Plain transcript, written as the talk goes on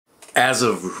As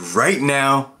of right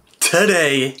now,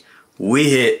 today, we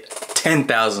hit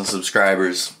 10,000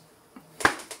 subscribers.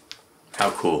 How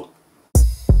cool.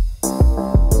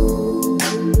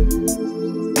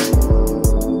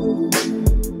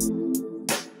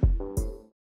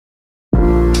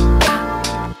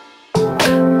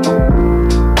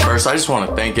 First, I just want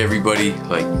to thank everybody.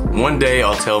 Like, one day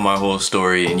I'll tell my whole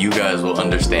story and you guys will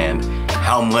understand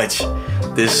how much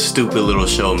this stupid little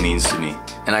show means to me.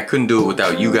 And I couldn't do it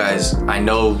without you guys. I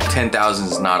know 10,000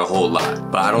 is not a whole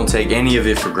lot, but I don't take any of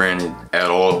it for granted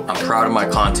at all. I'm proud of my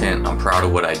content, I'm proud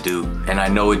of what I do, and I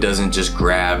know it doesn't just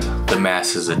grab the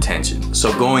masses' attention.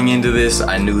 So going into this,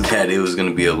 I knew that it was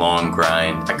gonna be a long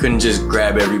grind. I couldn't just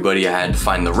grab everybody, I had to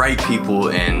find the right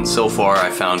people, and so far I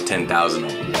found 10,000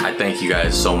 of them. I thank you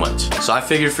guys so much. So I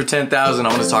figured for 10,000,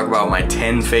 I'm gonna talk about my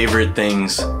 10 favorite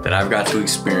things that I've got to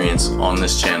experience on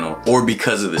this channel, or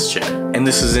because of this channel. And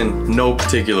this is in no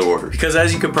particular order, because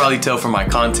as you could probably tell from my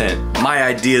content, my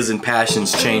ideas and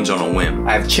passions change on a whim.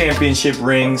 I have championship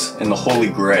rings and the Holy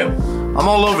Grail. I'm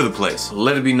all over the place.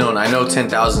 Let it be known, I know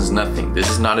 10,000 is nothing. This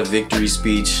is not a victory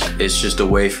speech. It's just a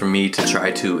way for me to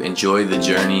try to enjoy the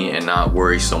journey and not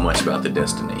worry so much about the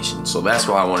destination. So that's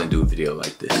why I want to do a video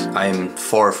like this. I am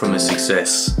far from a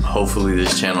success. Hopefully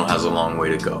this channel has a long way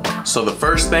to go. So the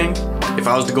first thing, if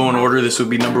I was to go in order, this would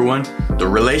be number one. The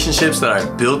relationships that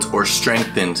I've built or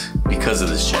strengthened because of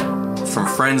this channel. From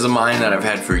friends of mine that I've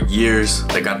had for years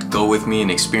that got to go with me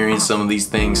and experience some of these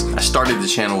things. I started the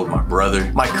channel with my brother.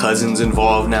 My cousin's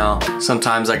involved now.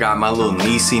 Sometimes I got my little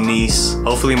niecey niece.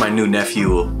 Hopefully my new nephew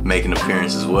will make an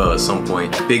appearance as well at some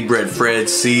point. Big Bread Fred,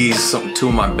 C's, two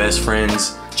of my best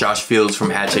friends. Josh Fields from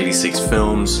Hatch 86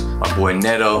 Films, my boy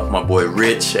Neto, my boy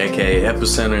Rich, aka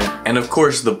Epicenter, and of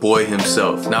course the boy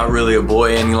himself. Not really a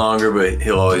boy any longer, but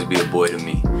he'll always be a boy to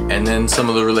me. And then some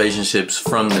of the relationships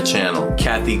from the channel.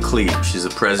 Kathy Kleep, she's the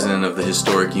president of the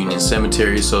Historic Union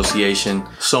Cemetery Association.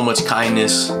 So much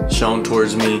kindness shown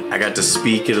towards me. I got to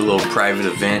speak at a little private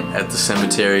event at the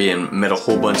cemetery and met a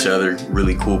whole bunch of other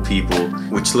really cool people,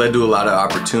 which led to a lot of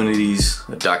opportunities,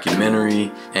 a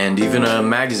documentary, and even a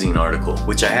magazine article,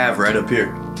 which I have right up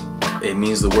here. It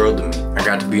means the world to me. I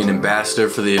got to be an ambassador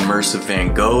for the immersive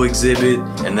Van Gogh exhibit,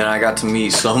 and then I got to meet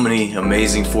so many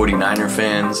amazing 49er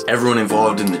fans, everyone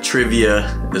involved in the trivia,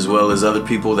 as well as other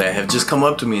people that have just come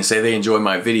up to me and say they enjoy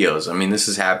my videos. I mean, this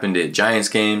has happened at Giants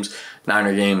games,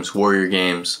 Niner games, Warrior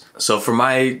games. So for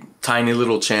my tiny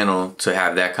little channel to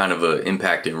have that kind of an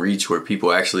impact and reach where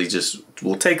people actually just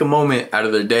will take a moment out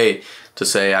of their day to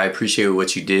say, I appreciate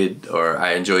what you did, or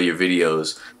I enjoy your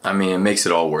videos, I mean, it makes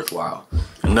it all worthwhile.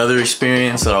 Another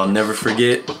experience that I'll never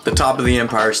forget, the top of the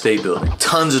Empire State Building.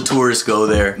 Tons of tourists go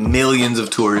there. Millions of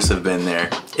tourists have been there.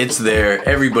 It's there,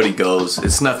 everybody goes.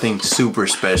 It's nothing super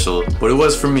special, but it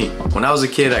was for me. When I was a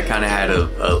kid, I kind of had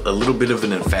a little bit of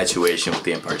an infatuation with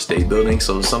the Empire State Building,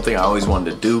 so it was something I always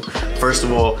wanted to do, first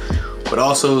of all, but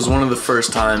also it was one of the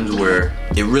first times where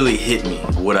it really hit me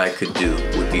what I could do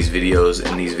with these videos,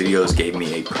 and these videos gave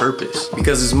me a purpose.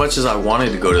 Because as much as I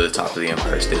wanted to go to the top of the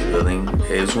Empire State Building,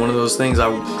 it was one of those things I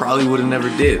probably would have never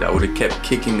did. I would have kept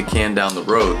kicking the can down the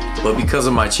road. But because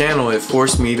of my channel, it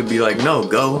forced me to be like, no,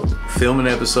 go, film an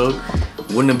episode.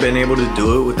 Wouldn't have been able to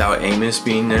do it without Amos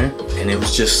being there. And it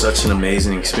was just such an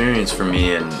amazing experience for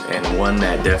me, and one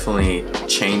that definitely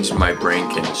changed my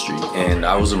brain chemistry. And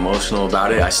I was emotional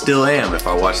about it. I still am if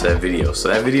I watch that video. So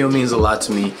that video means a lot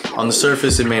to me. On the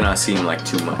surface, it may not seem like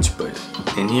too much, but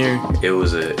in here, it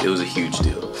was a huge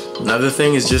deal. Another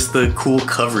thing is just the cool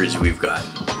coverage we've gotten.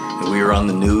 We were on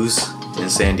the news in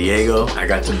San Diego. I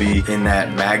got to be in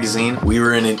that magazine. We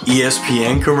were in an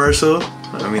ESPN commercial.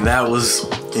 I mean, that was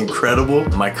incredible.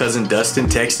 My cousin Dustin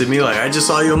texted me like, I just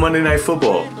saw you on Monday Night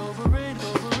Football.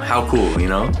 How cool, you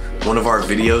know? One of our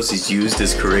videos is used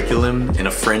as curriculum in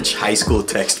a French high school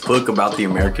textbook about the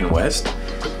American West.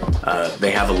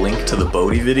 They have a link to the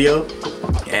Bodie video,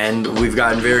 and we've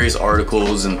gotten various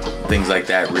articles and things like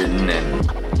that written,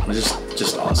 and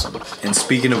just awesome. And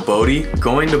speaking of Bodie,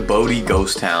 going to Bodie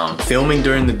Ghost Town, filming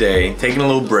during the day, taking a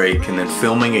little break, and then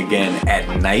filming again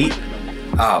at night.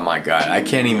 Oh my God, I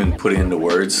can't even put it into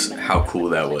words how cool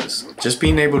that was. Just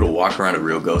being able to walk around a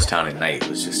real ghost town at night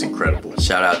was just incredible.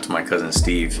 Shout out to my cousin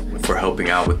Steve for helping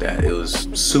out with that. It was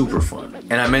super fun.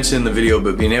 And I mentioned in the video,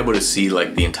 but being able to see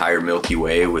like the entire Milky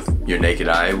Way with your naked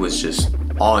eye was just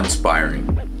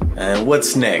awe-inspiring. And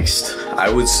what's next? I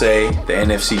would say the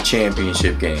NFC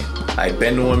Championship game. I'd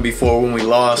been to one before when we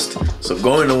lost, so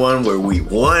going to one where we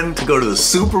won to go to the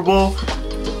Super Bowl?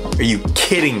 Are you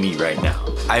kidding me right now?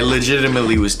 I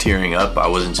legitimately was tearing up. I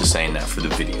wasn't just saying that for the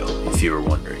video, if you were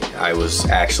wondering. I was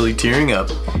actually tearing up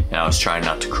and I was trying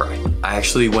not to cry. I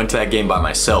actually went to that game by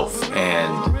myself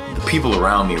and the people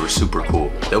around me were super cool.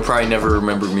 They'll probably never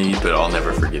remember me, but I'll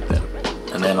never forget them.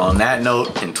 And then on that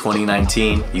note, in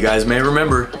 2019, you guys may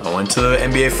remember, I went to the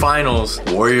NBA Finals,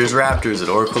 Warriors Raptors at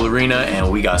Oracle Arena, and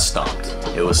we got stomped.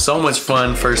 It was so much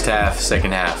fun, first half,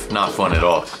 second half, not fun at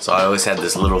all. So I always had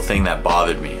this little thing that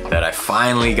bothered me, that I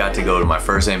finally got to go to my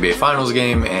first NBA Finals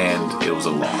game, and it was a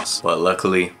loss. But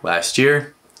luckily, last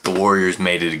year, the Warriors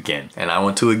made it again. And I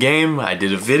went to a game, I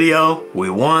did a video, we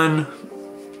won.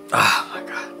 Ah, my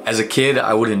God. As a kid,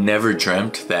 I would have never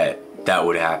dreamt that that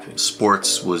would happen.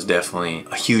 Sports was definitely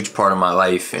a huge part of my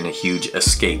life and a huge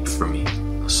escape for me.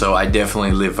 So I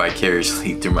definitely live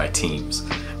vicariously through my teams.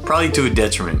 Probably to a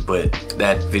detriment, but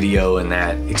that video and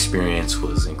that experience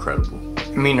was incredible.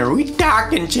 I mean, are we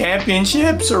talking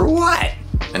championships or what?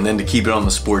 And then to keep it on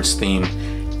the sports theme,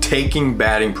 taking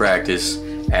batting practice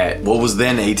at what was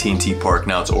then AT&T Park,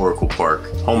 now it's Oracle Park,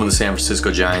 home of the San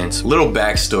Francisco Giants. Little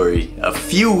backstory, a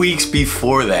few weeks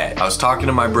before that, I was talking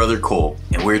to my brother Cole,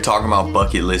 and we were talking about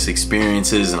bucket list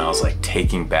experiences, and I was like,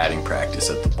 taking batting practice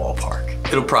at the ballpark.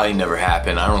 It'll probably never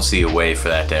happen. I don't see a way for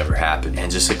that to ever happen.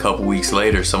 And just a couple weeks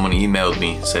later, someone emailed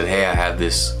me and said, hey, I have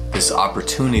this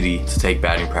opportunity to take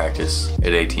batting practice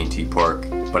at AT&T Park,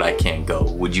 but I can't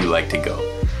go. Would you like to go?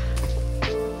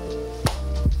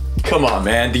 Come on,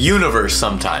 man, the universe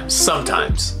sometimes.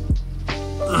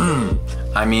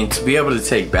 I mean, to be able to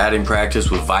take batting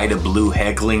practice with Vita Blue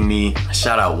heckling me,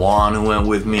 shout out Juan who went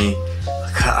with me.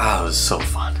 God, it was so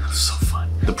fun, it was so fun.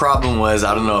 The problem was,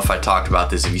 I don't know if I talked about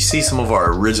this, if you see some of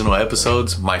our original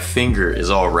episodes, my finger is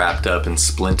all wrapped up and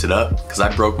splinted up because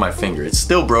I broke my finger. It's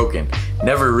still broken,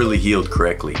 never really healed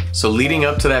correctly. So leading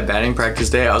up to that batting practice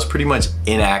day, I was pretty much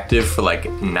inactive for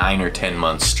like 9 or 10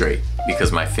 months straight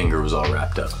because my finger was all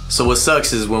wrapped up. So what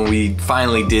sucks is when we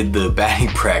finally did the batting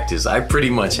practice, I pretty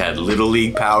much had little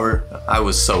league power. I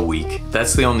was so weak.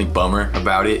 That's the only bummer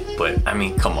about it, but I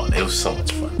mean, come on, it was so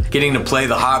much fun. Getting to play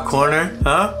the hot corner,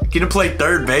 huh? Getting to play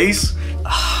third base?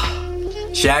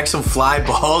 Shag some fly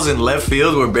balls in left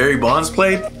field where Barry Bonds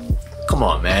played? Come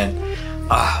on, man.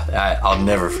 I'll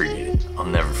never forget it. I'll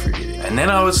never forget it. And then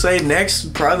I would say next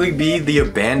would probably be the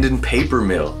abandoned paper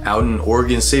mill out in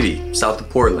Oregon City, south of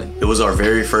Portland. It was our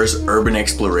very first urban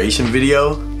exploration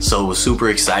video, so it was super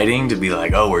exciting to be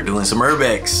like, oh, we're doing some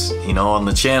urbex, you know, on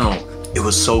the channel. It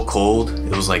was so cold.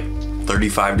 It was like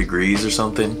 35 degrees or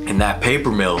something. And that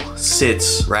paper mill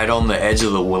sits right on the edge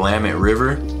of the Willamette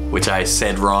River, which I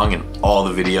said wrong in all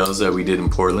the videos that we did in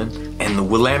Portland. And the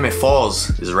Willamette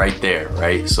Falls is right there,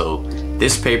 right? So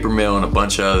this paper mill and a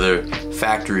bunch of other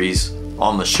factories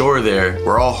on the shore there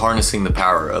were all harnessing the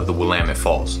power of the Willamette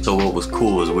Falls. So what was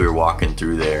cool is we were walking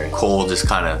through there and Cole just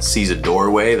kind of sees a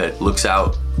doorway that looks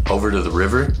out over to the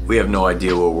river. We have no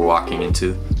idea what we're walking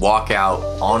into. Walk out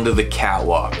onto the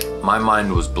catwalk. My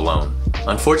mind was blown.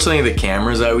 Unfortunately, the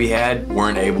cameras that we had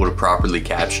weren't able to properly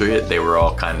capture it. They were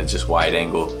all kind of just wide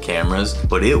angle cameras,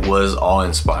 but it was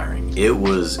awe-inspiring. It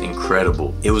was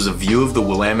incredible. It was a view of the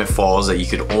Willamette Falls that you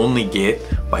could only get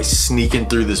by sneaking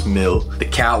through this mill. The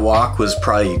catwalk was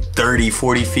probably 30,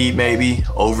 40 feet maybe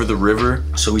over the river.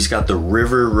 So we've got the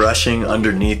river rushing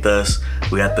underneath us.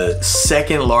 We got the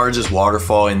second largest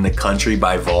waterfall in the country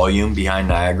by volume behind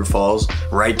Niagara Falls,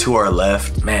 right to our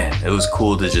left. Man, it was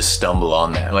cool to just stumble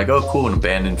on that. Like, oh cool, an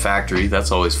abandoned factory,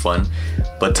 that's always fun.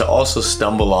 But to also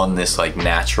stumble on this like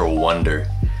natural wonder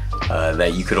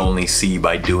that you could only see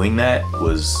by doing that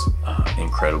was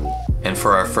incredible. And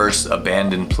for our first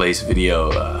abandoned place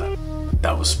video,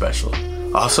 that was special.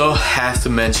 Also, have to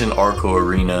mention Arco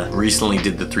Arena. Recently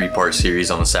did the 3-part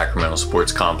series on the Sacramento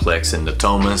Sports Complex in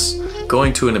Natomas.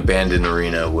 Going to an abandoned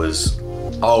arena was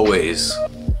always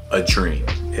a dream.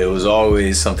 It was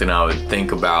always something I would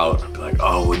think about. I'd be like,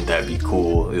 oh, wouldn't that be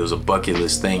cool? It was a bucket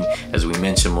list thing, as we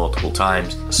mentioned multiple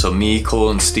times. So me,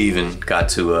 Cole, and Steven got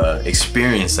to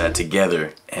experience that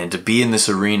together. And to be in this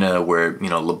arena where, you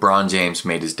know, LeBron James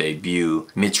made his debut,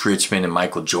 Mitch Richmond and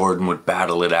Michael Jordan would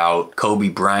battle it out, Kobe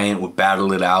Bryant would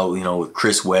battle it out, you know, with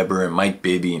Chris Webber and Mike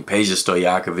Bibby and Peja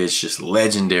Stojakovic, just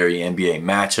legendary NBA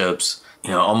matchups. You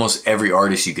know, almost every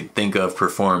artist you could think of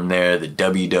performed there. The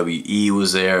WWE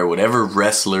was there. Whatever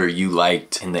wrestler you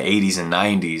liked in the 80s and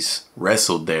 90s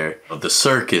wrestled there. The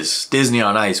circus, Disney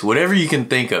on Ice, whatever you can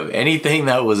think of, anything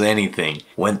that was anything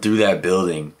went through that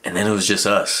building. And then it was just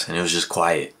us, and it was just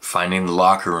quiet. Finding the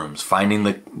locker rooms, finding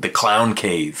the clown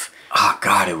cave. Oh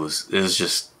God, it was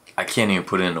just, I can't even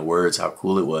put it into words how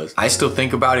cool it was. I still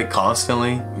think about it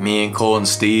constantly. Me and Cole and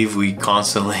Steve, we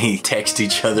constantly text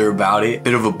each other about it.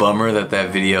 Bit of a bummer that that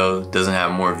video doesn't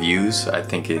have more views. I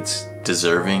think it's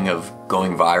deserving of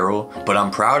going viral, but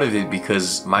I'm proud of it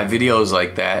because my videos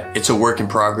like that, it's a work in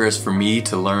progress for me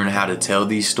to learn how to tell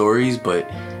these stories, but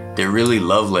they're really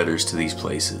love letters to these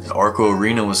places. Arco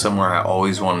Arena was somewhere I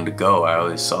always wanted to go. I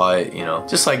always saw it, you know,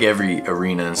 just like every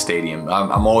arena and stadium.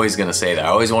 I'm always gonna say that. I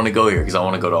always want to go here because I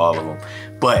want to go to all of them.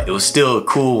 But it was still a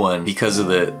cool one because of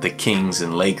the Kings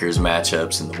and Lakers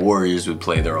matchups, and the Warriors would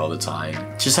play there all the time.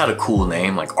 It just had a cool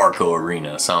name, like Arco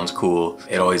Arena. Sounds cool.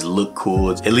 It always looked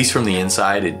cool. At least from the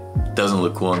inside, it doesn't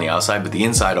look cool on the outside, but the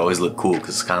inside always looked cool because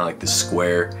it's kind of like this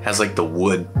square. It has like the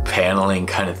wood paneling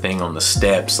kind of thing on the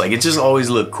steps. Like it just always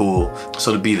looked cool.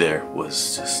 So to be there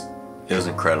was just, it was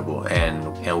incredible.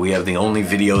 And we have the only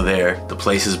video there. The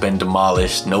place has been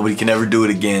demolished. Nobody can ever do it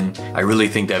again. I really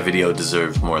think that video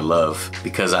deserves more love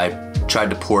because I tried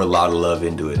to pour a lot of love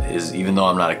into it. Even though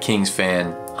I'm not a Kings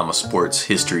fan, I'm a sports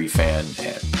history fan,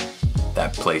 and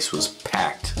that place was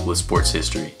packed with sports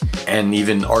history. And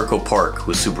even Arco Park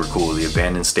was super cool. The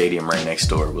abandoned stadium right next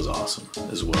door was awesome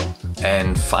as well.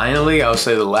 And finally, I would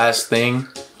say the last thing,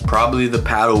 probably the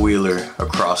paddle wheeler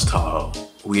across Tahoe.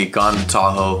 We had gone to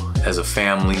Tahoe as a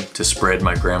family to spread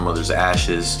my grandmother's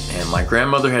ashes, and my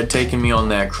grandmother had taken me on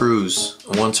that cruise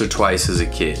once or twice as a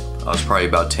kid. I was probably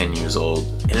about 10 years old,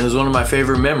 and it was one of my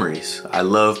favorite memories. I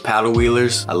love paddle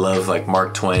wheelers. I love like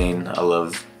Mark Twain. I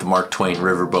love the Mark Twain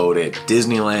riverboat at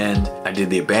Disneyland. I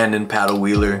did the abandoned paddle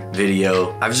wheeler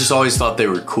video. I've just always thought they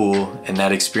were cool, and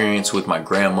that experience with my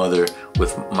grandmother,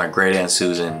 with my great aunt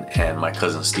Susan, and my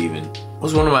cousin Steven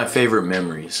was one of my favorite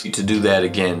memories. To do that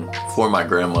again for my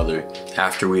grandmother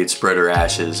after we had spread her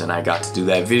ashes and I got to do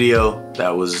that video,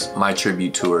 that was my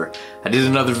tribute to her. I did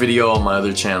another video on my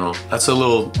other channel. That's a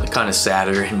little kind of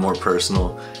sadder and more personal,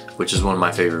 which is one of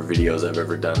my favorite videos I've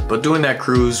ever done. But doing that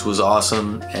cruise was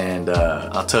awesome, and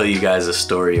I'll tell you guys a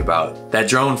story about that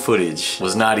drone footage. It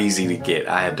was not easy to get.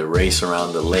 I had to race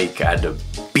around the lake. I had to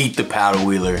beat the paddle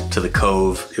wheeler to the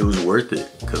cove. It was worth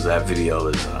it because that video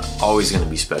is always gonna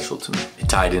be special to me. It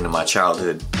tied into my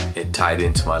childhood. It tied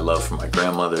into my love for my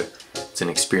grandmother. It's an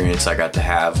experience I got to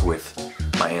have with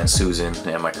my Aunt Susan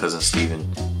and my cousin Steven.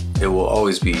 It will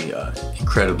always be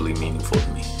incredibly meaningful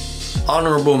to me.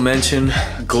 Honorable mention,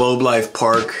 Globe Life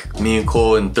Park. Me and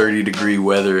Cole in 30-degree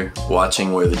weather,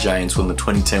 watching where the Giants won the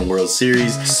 2010 World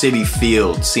Series. Citi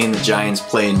Field, seeing the Giants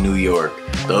play in New York.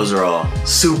 Those are all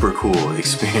super cool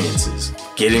experiences.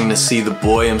 Getting to see the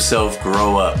boy himself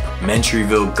grow up.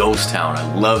 Mentryville Ghost Town,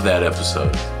 I love that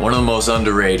episode. One of the most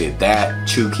underrated, that,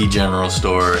 Chukey General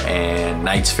Store, and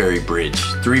Knight's Ferry Bridge.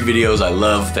 3 videos I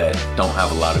love that don't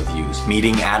have a lot of views.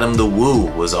 Meeting Adam the Woo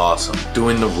was awesome.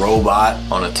 Doing the robot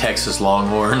on a Texas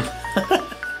Longhorn.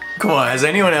 Come on, has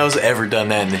anyone else ever done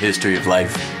that in the history of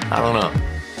life? I don't know.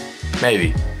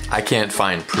 Maybe. I can't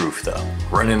find proof though.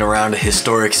 Running around a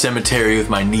historic cemetery with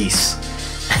my niece.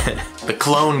 The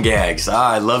clone gags.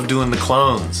 I love doing the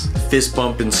clones. Fist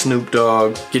bumping Snoop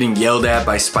Dogg. Getting yelled at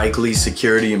by Spike Lee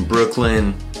security in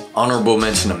Brooklyn. Honorable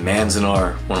mention to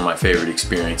Manzanar, one of my favorite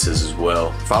experiences as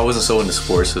well. If I wasn't so into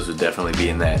sports, this would definitely be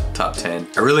in that top 10.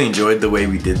 I really enjoyed the way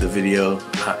we did the video.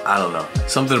 I don't know.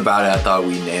 Something about it, I thought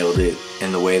we nailed it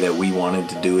in the way that we wanted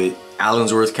to do it.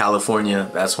 Allensworth, California,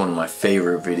 that's one of my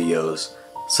favorite videos.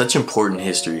 Such important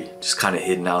history, just kind of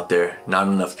hidden out there. Not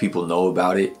enough people know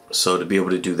about it. So to be able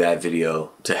to do that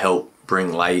video to help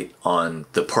bring light on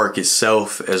the park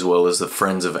itself, as well as the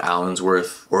Friends of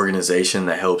Allensworth organization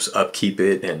that helps upkeep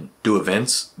it and do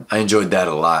events, I enjoyed that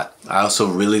a lot. I also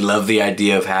really love the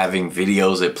idea of having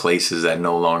videos at places that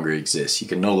no longer exist. You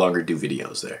can no longer do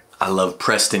videos there. I love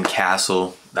Preston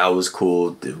Castle. That was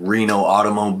cool. The Reno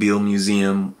Automobile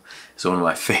Museum is one of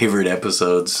my favorite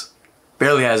episodes.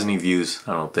 Barely has any views,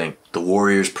 I don't think. The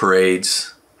Warriors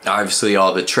parades. Obviously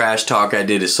all the trash talk I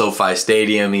did at SoFi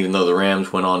Stadium, even though the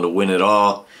Rams went on to win it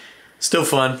all. Still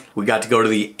fun. We got to go to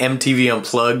the MTV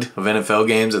Unplugged of NFL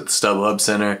games at the StubHub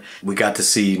Center. We got to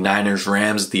see Niners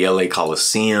Rams at the LA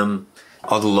Coliseum.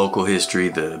 All the local history,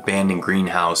 the abandoned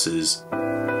greenhouses.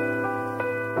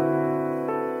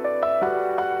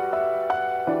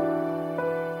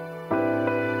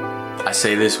 I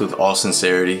say this with all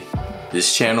sincerity.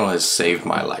 This channel has saved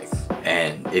my life.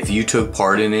 And if you took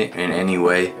part in it in any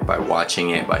way, by watching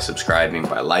it, by subscribing,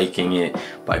 by liking it,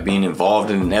 by being involved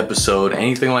in an episode,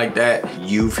 anything like that,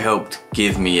 you've helped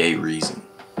give me a reason.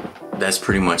 That's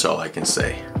pretty much all I can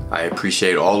say. I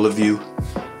appreciate all of you.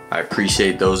 I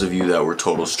appreciate those of you that were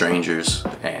total strangers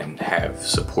and have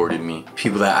supported me.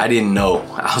 People that I didn't know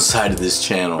outside of this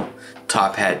channel.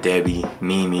 Top Hat Debbie,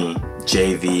 Mimi,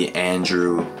 JV,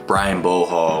 Andrew, Brian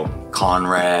Bohall,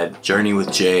 Conrad, Journey with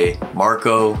Jay,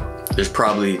 Marco. There's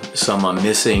probably some I'm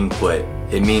missing, but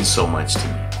it means so much to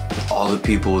me. All the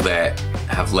people that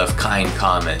have left kind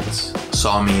comments,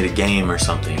 saw me at a game or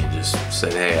something and just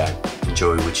said, hey, I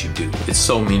enjoy what you do. It's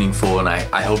so meaningful, and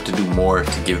I hope to do more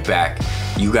to give back.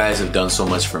 You guys have done so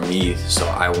much for me, so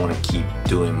I want to keep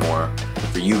doing more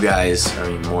for you guys. I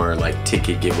mean, more like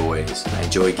ticket giveaways. I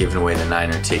enjoy giving away the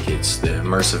Niner tickets, the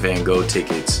Immersive Van Gogh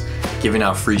tickets, giving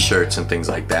out free shirts and things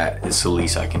like that. It's the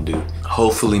least I can do.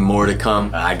 Hopefully more to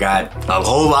come. I got a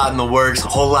whole lot in the works, a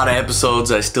whole lot of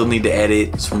episodes I still need to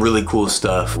edit, some really cool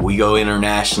stuff. We go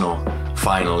international,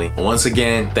 finally. Once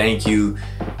again, thank you.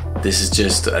 This is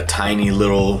just a tiny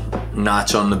little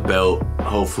notch on the belt.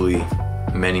 Hopefully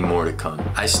many more to come.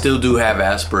 I still do have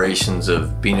aspirations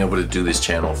of being able to do this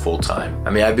channel full time. I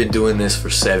mean, I've been doing this for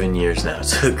 7 years now.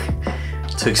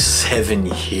 It took 7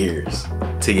 years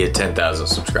to get 10,000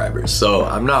 subscribers. So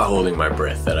I'm not holding my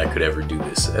breath that I could ever do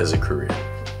this as a career.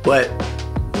 But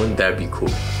wouldn't that be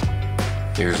cool?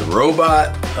 Here's a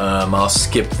robot. I'll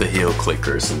skip the heel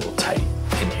clicker. It's a little tight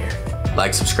in here.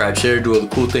 Like, subscribe, share, do all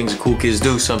the cool things that cool kids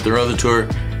do. Something or other tour.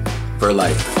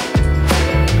 Vertlife.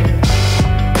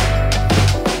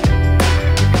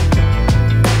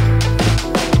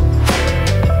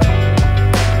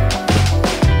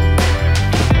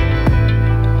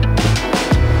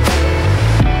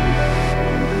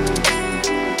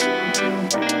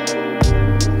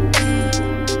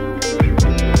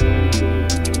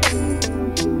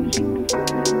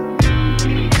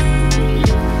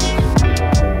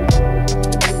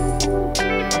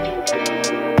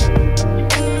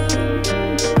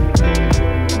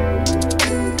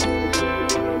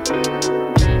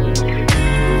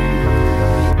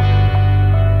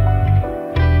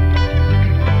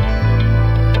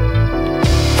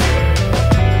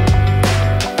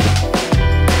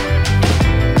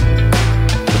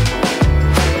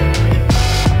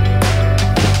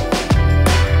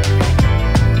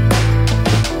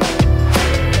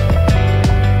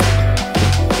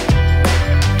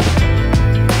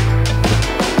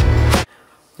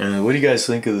 What do you guys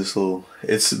think of this little,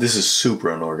 this is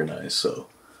super unorganized, so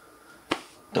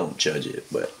don't judge it,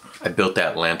 but I built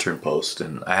that lantern post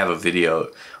and I have a video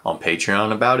on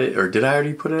Patreon about it, or did I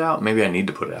already put it out? Maybe I need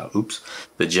to put it out, oops.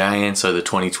 The Giants are the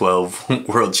 2012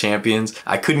 world champions.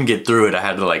 I couldn't get through it, I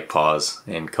had to like pause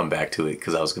and come back to it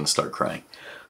because I was gonna start crying.